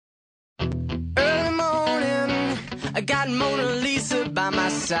I got Mona Lisa by my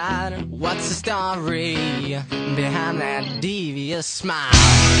side. What's the story behind that devious smile?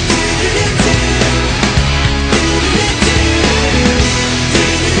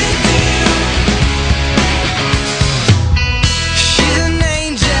 She's an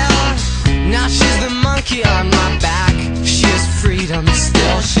angel, now she's the monkey on my back. She has freedom,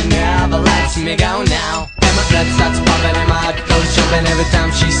 still she never lets me go now. And my blood starts pumping and my heart goes jumping every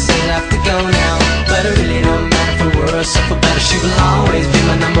time she says I have to go now. But it really don't matter for worse or for better, she will always be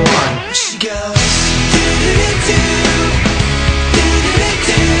my number one. She goes do-do-do-do,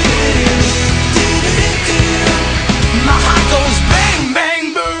 do-do-do-do, do-do-do-do. My heart goes